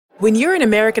When you're an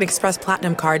American Express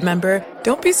Platinum card member,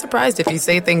 don't be surprised if you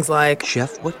say things like,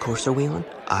 "Chef, what course are we on?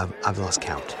 I've lost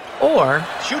count." Or,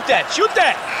 Shoot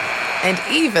that! And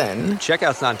even,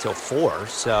 Checkout's not until 4,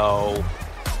 so...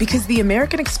 Because the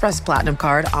American Express Platinum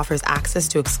Card offers access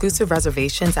to exclusive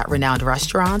reservations at renowned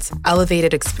restaurants,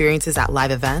 elevated experiences at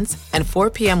live events, and 4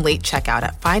 p.m. late checkout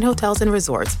at fine hotels and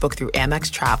resorts booked through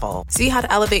Amex Travel. See how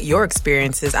to elevate your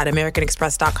experiences at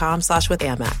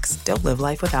americanexpress.com/withAmex. Don't live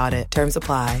life without it. Terms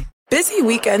apply. Busy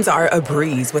weekends are a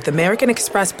breeze with American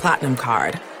Express Platinum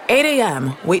Card. 8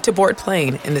 a.m., wait to board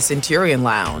plane in the Centurion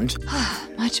Lounge.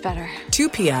 Much better. 2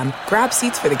 p.m., grab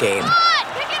seats for the game.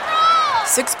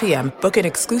 6 p.m., book an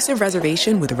exclusive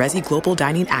reservation with Resi Global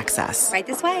Dining Access. Right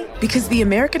this way. Because the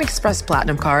American Express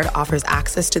Platinum Card offers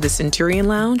access to the Centurion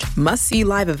Lounge, must-see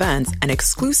live events, and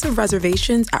exclusive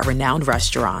reservations at renowned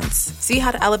restaurants. See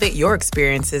how to elevate your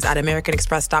experiences at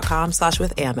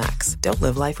americanexpress.com/withAmex. Don't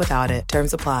live life without it.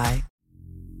 Terms apply.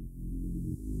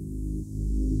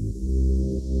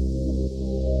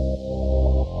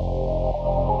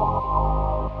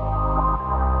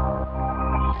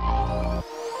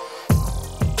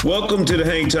 Welcome to the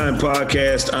Hang Time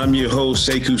Podcast. I'm your host,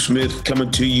 Sekou Smith, coming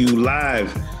to you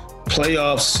live.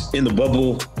 Playoffs in the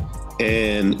bubble,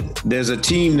 and there's a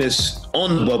team that's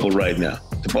on the bubble right now.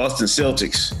 The Boston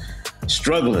Celtics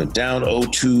struggling, down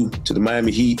 0-2 to the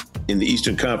Miami Heat in the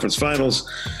Eastern Conference Finals.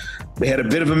 They had a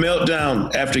bit of a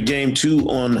meltdown after Game 2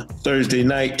 on Thursday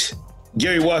night.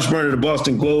 Gary Washburn of the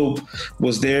Boston Globe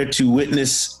was there to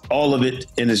witness all of it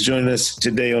and is joining us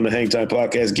today on the Hang Time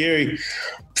Podcast. Gary,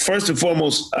 first and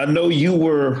foremost, I know you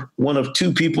were one of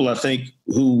 2 people, I think,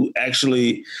 who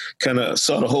actually kind of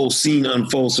saw the whole scene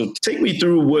unfold. So take me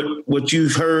through what you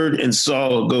heard and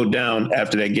saw go down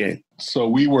after that game. So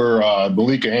we were,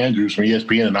 Malika Andrews from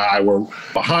ESPN and I were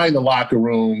behind the locker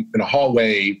room in a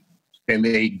hallway, and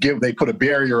they put a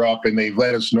barrier up and they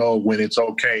let us know when it's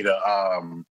okay to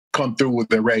come through when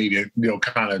they're ready to,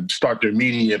 kind of start their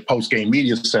post-game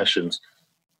media sessions.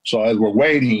 So as we're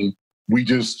waiting, we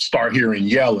just start hearing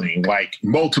yelling, like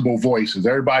multiple voices.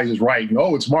 Everybody is writing,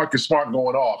 "Oh, it's Marcus Smart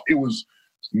going off." It was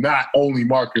not only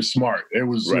Marcus Smart. There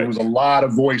was a lot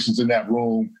of voices in that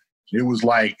room. It was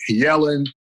like yelling,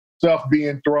 stuff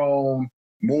being thrown,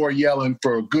 more yelling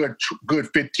for a good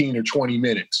 15 or 20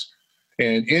 minutes.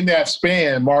 And in that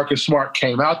span, Marcus Smart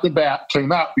came out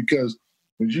because,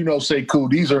 as you know, Sekou,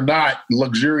 these are not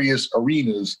luxurious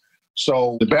arenas.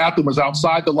 So the bathroom was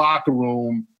outside the locker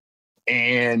room,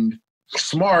 and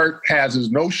Smart has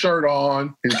his no shirt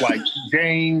on, his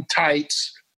game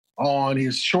tights on,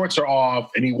 his shorts are off,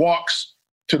 and he walks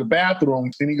to the bathroom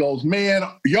and he goes, "Man,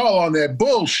 y'all on that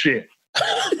bullshit."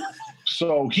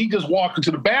 So he just walked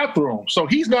into the bathroom. So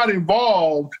he's not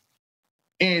involved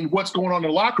in what's going on in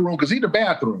the locker room because he's in the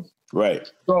bathroom.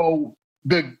 Right. So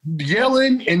the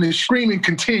yelling and the screaming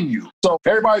continue. So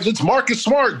everybody's, "It's Marcus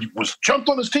Smart. He was jumped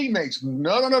on his teammates."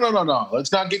 No.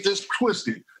 Let's not get this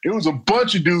twisted. It was a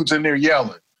bunch of dudes in there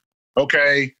yelling,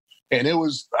 okay? And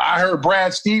I heard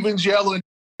Brad Stevens yelling,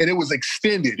 and it was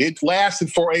extended. It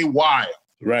lasted for a while.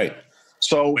 Right.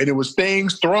 So, and it was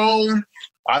things thrown.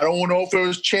 I don't know if it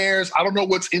was chairs. I don't know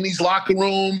what's in these locker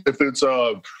rooms, if it's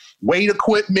weight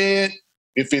equipment,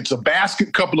 if it's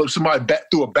somebody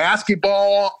threw a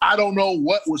basketball. I don't know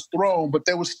what was thrown, but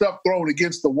there was stuff thrown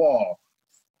against the wall.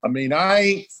 I mean, I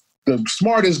ain't the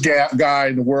smartest guy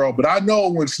in the world, but I know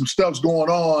when some stuff's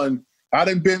going on. I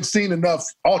done seen enough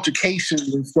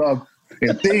altercations and stuff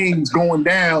and things going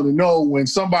down to know when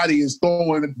somebody is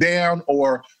throwing it down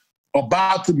or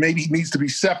about to maybe needs to be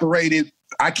separated.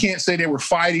 I can't say they were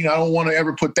fighting. I don't want to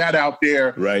ever put that out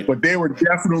there. Right. But there were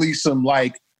definitely some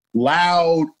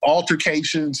loud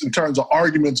altercations in terms of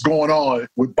arguments going on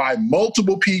by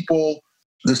multiple people.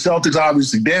 The Celtics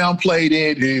obviously downplayed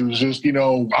it. It was just, I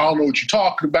don't know what you're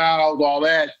talking about, all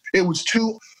that. It was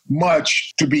too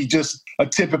much to be just a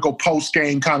typical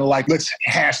post-game kind of let's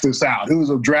hash this out. It was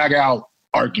a drag-out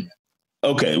argument.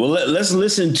 Okay, well, let's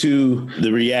listen to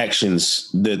the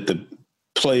reactions that the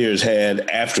players had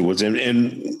afterwards.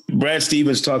 And Brad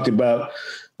Stevens talked about,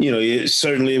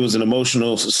 certainly it was an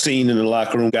emotional scene in the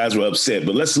locker room. Guys were upset.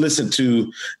 But let's listen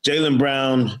to Jaylen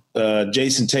Brown,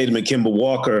 Jason Tatum, and Kemba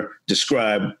Walker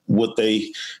describe what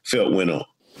they felt went on.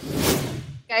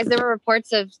 Guys, there were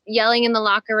reports of yelling in the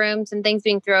locker rooms and things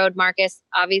being thrown. Marcus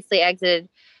obviously exited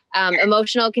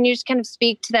emotional. Can you just kind of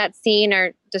speak to that scene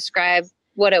or describe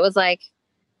what it was like?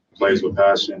 He plays with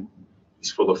passion.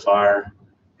 He's full of fire.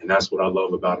 And that's what I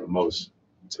love about him most,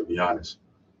 to be honest.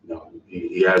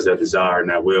 He has that desire and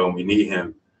that will, and we need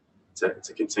him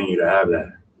to continue to have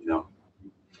that,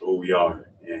 for who we are.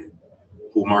 And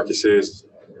who Marcus is,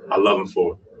 I love him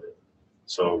for it.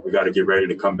 So we got to get ready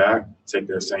to come back, take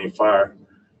that same fire,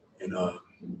 and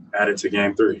add it to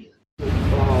game 3.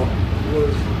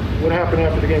 What happened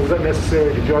after the game? Was that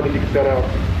necessary? Did y'all need to get that out?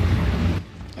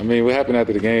 I mean, what happened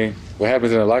after the game? What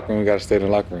happens in the locker room, we got to stay in the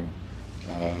locker room.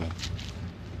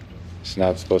 It's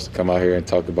not supposed to come out here and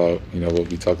talk about, what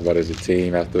we talk about as a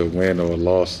team after a win or a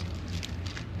loss.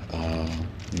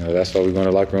 That's why we go in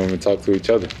the locker room and talk to each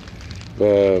other,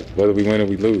 whether we win or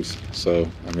we lose. So,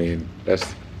 I mean, that's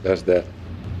that.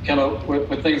 Kelo,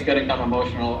 with things getting kind of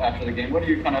emotional after the game, what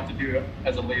do you kind of have to do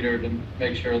as a leader to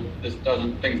make sure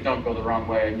things don't go the wrong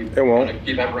way, and you kind of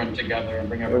keep everyone together and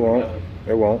bring everyone together?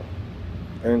 It won't.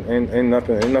 And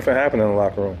nothing happened in the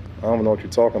locker room. I don't know what you're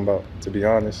talking about, to be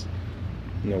honest.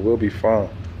 We'll be fine.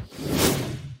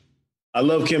 I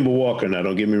love Kemba Walker now,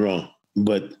 don't get me wrong.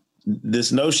 But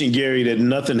this notion, Gary, that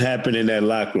nothing happened in that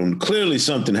locker room, clearly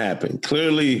something happened.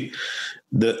 Clearly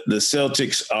the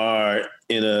Celtics are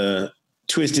in a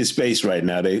twisted space right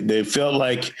now. They felt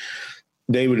like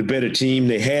they were the better team.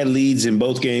 They had leads in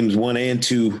both games, 1 and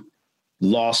 2,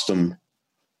 lost them.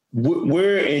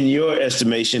 Where, in your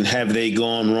estimation, have they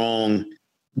gone wrong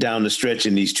down the stretch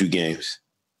in these 2 games?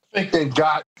 I think they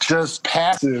got just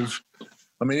passive.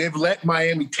 I mean, they've let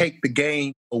Miami take the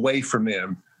game away from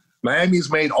them. Miami's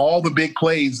made all the big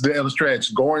plays down the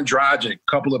stretch. Goran Dragic,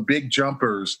 a couple of big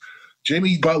jumpers.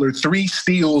 Jimmy Butler, 3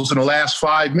 steals in the last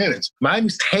 5 minutes.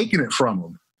 Miami's taking it from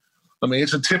them. I mean,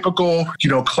 it's a typical,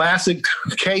 classic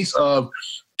case of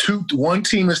one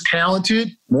team is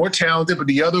more talented, but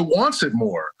the other wants it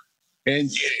more. And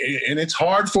it's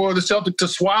hard for the Celtics to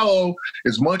swallow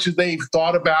as much as they've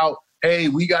thought about, hey,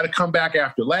 we got to come back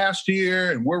after last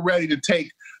year, and we're ready to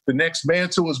take the next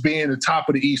mantle as being the top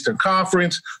of the Eastern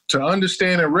Conference, to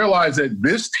understand and realize that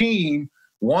this team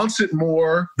wants it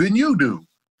more than you do.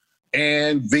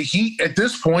 And the Heat at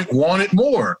this point want it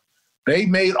more. They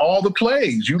made all the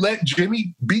plays. You let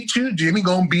Jimmy beat you, Jimmy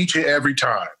gonna beat you every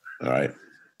time. All right.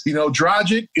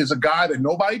 Dragic is a guy that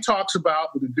nobody talks about,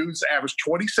 but the dude's averaged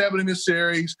 27 in this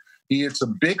series. He had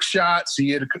some big shots.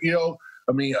 He had,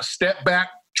 a step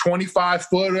back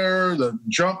 25-footer, the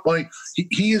jump,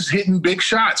 he is hitting big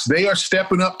shots. They are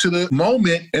stepping up to the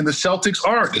moment, and the Celtics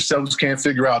aren't. The Celtics can't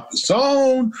figure out the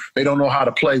zone. They don't know how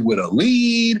to play with a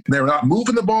lead. They're not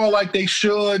moving the ball like they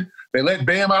should. They let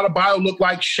Bam Adebayo look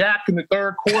like Shaq in the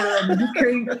third quarter. I mean, you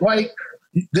can't,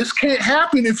 this can't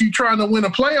happen if you're trying to win a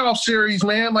playoff series,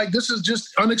 man. This is just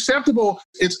unacceptable.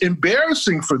 It's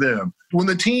embarrassing for them when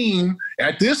the team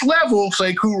at this level,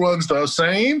 Sekou, runs the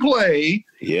same play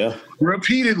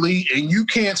repeatedly, and you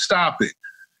can't stop it.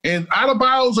 And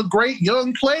Adebayo's a great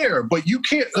young player, but you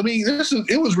can't. I mean,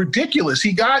 it was ridiculous.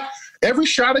 He got every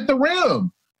shot at the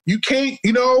rim. You can't,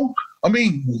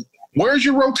 where's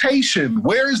your rotation?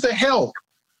 Where is the help?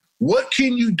 What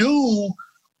can you do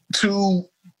to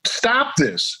stop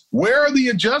this? Where are the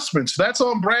adjustments? That's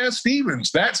on Brad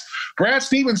Stevens. Brad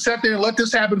Stevens sat there and let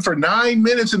this happen for 9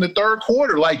 minutes in the third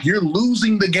quarter. You're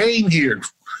losing the game here.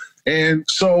 And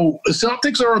so the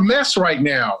Celtics are a mess right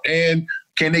now. And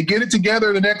can they get it together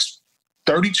in the next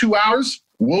 32 hours?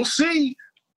 We'll see.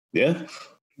 Yeah.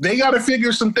 They got to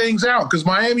figure some things out, because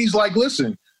Miami's like,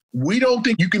 listen, we don't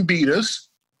think you can beat us.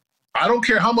 I don't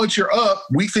care how much you're up.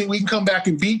 We think we can come back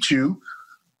and beat you.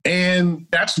 And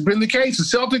that's been the case.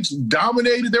 The Celtics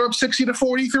dominated. They're up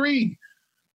 60-43.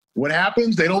 What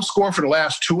happens? They don't score for the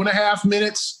last 2.5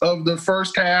 minutes of the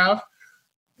first half.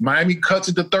 Miami cuts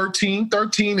it to 13.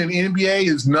 13 in the NBA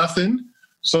is nothing.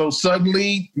 So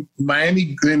suddenly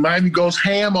Miami goes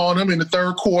ham on them in the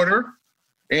third quarter.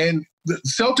 And the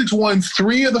Celtics won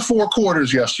 3 of the 4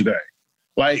 quarters yesterday,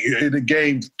 in the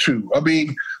game 2. I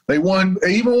mean, they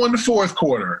even won the fourth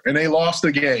quarter, and they lost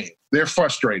the game. They're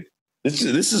frustrated.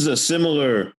 This is a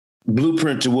similar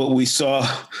blueprint to what we saw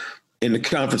in the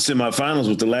conference semifinals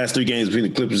with the last 3 games between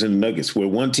the Clippers and the Nuggets, where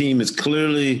one team is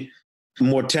clearly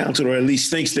more talented, or at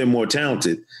least thinks they're more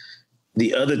talented.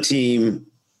 The other team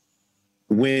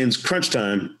wins crunch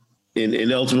time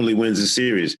and ultimately wins the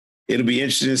series. It'll be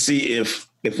interesting to see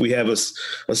if we have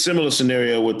a similar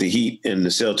scenario with the Heat and the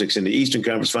Celtics in the Eastern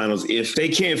Conference Finals. If they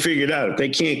can't figure it out, if they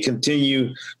can't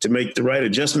continue to make the right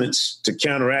adjustments to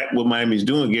counteract what Miami's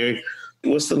doing, Gary,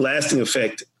 what's the lasting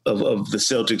effect of the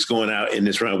Celtics going out in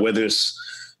this round, whether it's,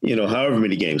 however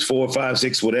many games, 4, 5,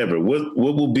 6, whatever? What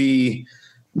will be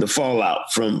the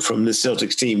fallout from this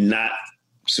Celtics team not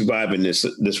surviving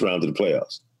this round of the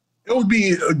playoffs? It would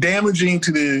be damaging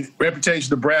to the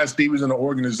reputation of Brad Stevens and the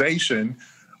organization.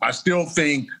 I still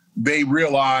think they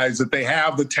realize that they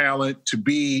have the talent to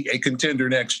be a contender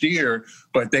next year,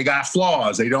 but they got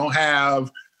flaws. They don't have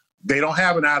an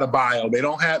Adebayo. They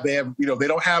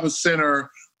don't have a center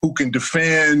who can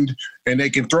defend, and they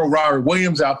can throw Robert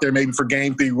Williams out there maybe for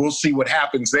game 3. We'll see what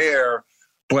happens there.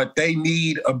 But they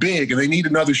need a big, and they need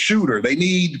another shooter. They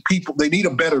need people. They need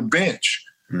a better bench.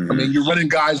 I mean, you're running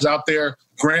guys out there.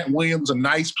 Grant Williams, a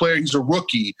nice player. He's a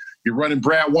rookie. You're running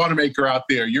Brad Wanamaker out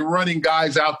there. You're running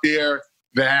guys out there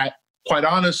that, quite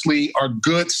honestly, are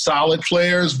good, solid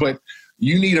players, but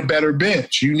you need a better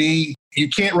bench. You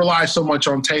can't rely so much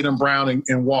on Tatum, Brown,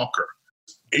 and Walker.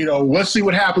 Let's see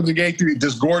what happens in game 3.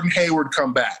 Does Gordon Hayward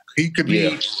come back? He could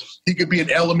be an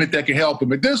element that can help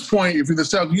him. At this point, if you're the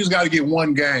Celtics, you just got to get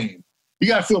one game. You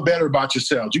got to feel better about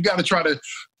yourselves. You got to try to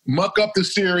muck up the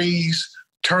series,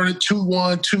 turn it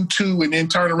 2-1, 2-2, and then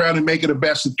turn around and make it a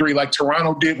best of 3 like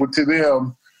Toronto did to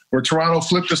them, where Toronto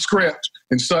flipped the script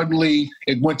and suddenly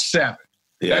it went 7.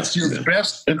 Yeah. That's your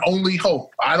best and only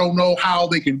hope. I don't know how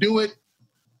they can do it.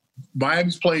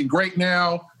 Miami's playing great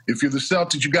now. If you're the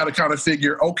Celtics, you got to kind of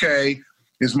figure, okay,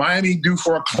 is Miami due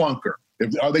for a clunker?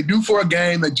 Are they due for a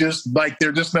game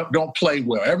that don't play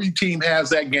well? Every team has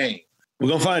that game. We're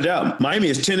going to find out. Miami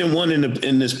is 10-1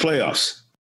 in this playoffs.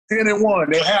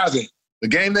 10-1. They haven't. The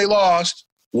game they lost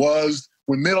was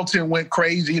when Middleton went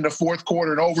crazy in the fourth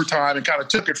quarter and overtime and kind of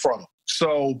took it from them.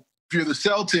 So if you're the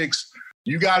Celtics,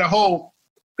 you got to hope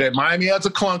that Miami has a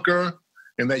clunker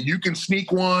and that you can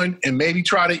sneak one and maybe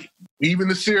try to even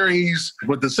the series.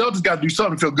 But the Celtics got to do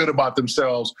something to feel good about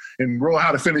themselves and know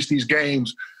how to finish these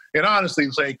games. And honestly,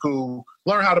 Sekou,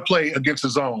 learn how to play against the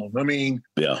zone. I mean,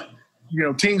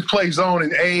 teams play zone in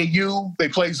AAU. They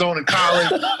play zone in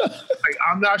college.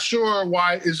 I'm not sure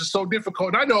why it's just so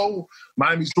difficult. I know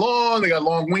Miami's long. They got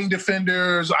long wing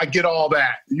defenders. I get all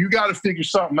that. You got to figure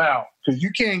something out because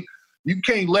you can't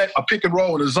let a pick and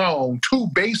roll in a zone, 2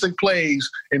 basic plays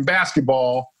in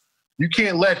basketball. You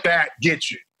can't let that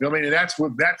get you. That's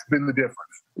been the difference.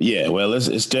 Yeah, well,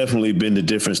 it's definitely been the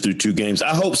difference through 2 games.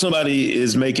 I hope somebody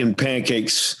is making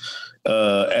pancakes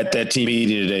at that team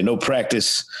meeting today. No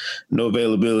practice, no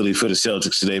availability for the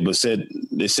Celtics today, but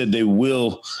they said they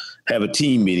will have a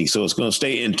team meeting, so it's going to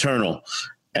stay internal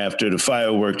after the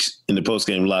fireworks in the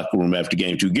postgame locker room after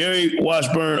game 2. Gary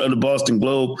Washburn of the Boston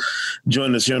Globe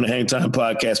joined us here on the Hang Time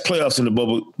Podcast, Playoffs in the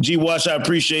Bubble. G. Wash, I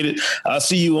appreciate it. I'll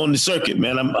see you on the circuit,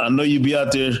 man. I know you'll be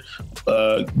out there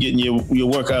getting your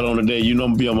workout on today. You know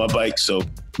I'm going to be on my bike, so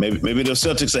maybe the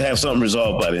Celtics will have something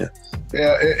resolved by then.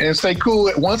 Yeah, and stay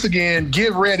cool. Once again,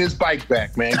 give Red his bike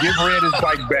back, man. Give Red his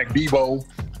bike back, Debo.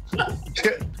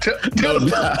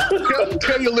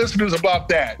 Tell your listeners about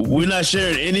that. We're not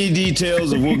sharing any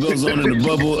details of what goes on in the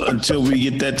bubble until we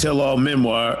get that tell-all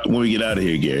memoir when we get out of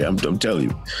here, Gary. I'm telling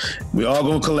you. We're all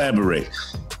going to collaborate.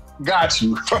 Got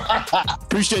you.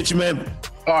 Appreciate you, man.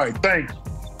 All right, thanks.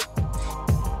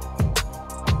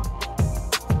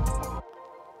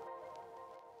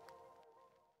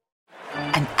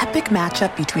 An epic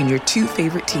matchup between your 2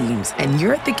 favorite teams, and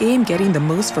you're at the game getting the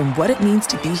most from what it means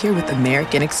to be here with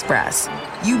American Express.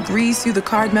 You breeze through the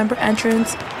card member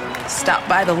entrance, stop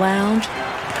by the lounge.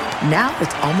 Now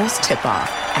it's almost tip-off,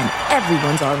 and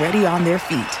everyone's already on their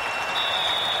feet.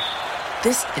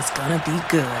 This is gonna be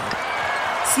good.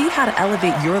 See how to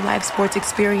elevate your live sports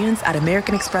experience at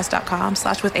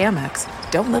americanexpress.com/withAmex.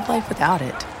 Don't live life without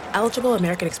it. Eligible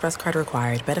American Express card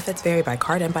required. Benefits vary by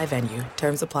card and by venue.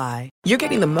 Terms apply. You're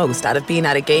getting the most out of being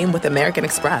at a game with American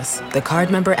Express. The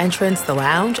card member entrance, the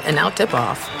lounge, and now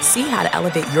tip-off. See how to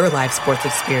elevate your live sports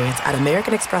experience at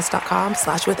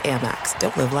americanexpress.com/withAmex.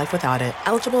 Don't live life without it.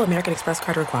 Eligible American Express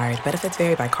card required. Benefits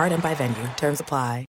vary by card and by venue. Terms apply.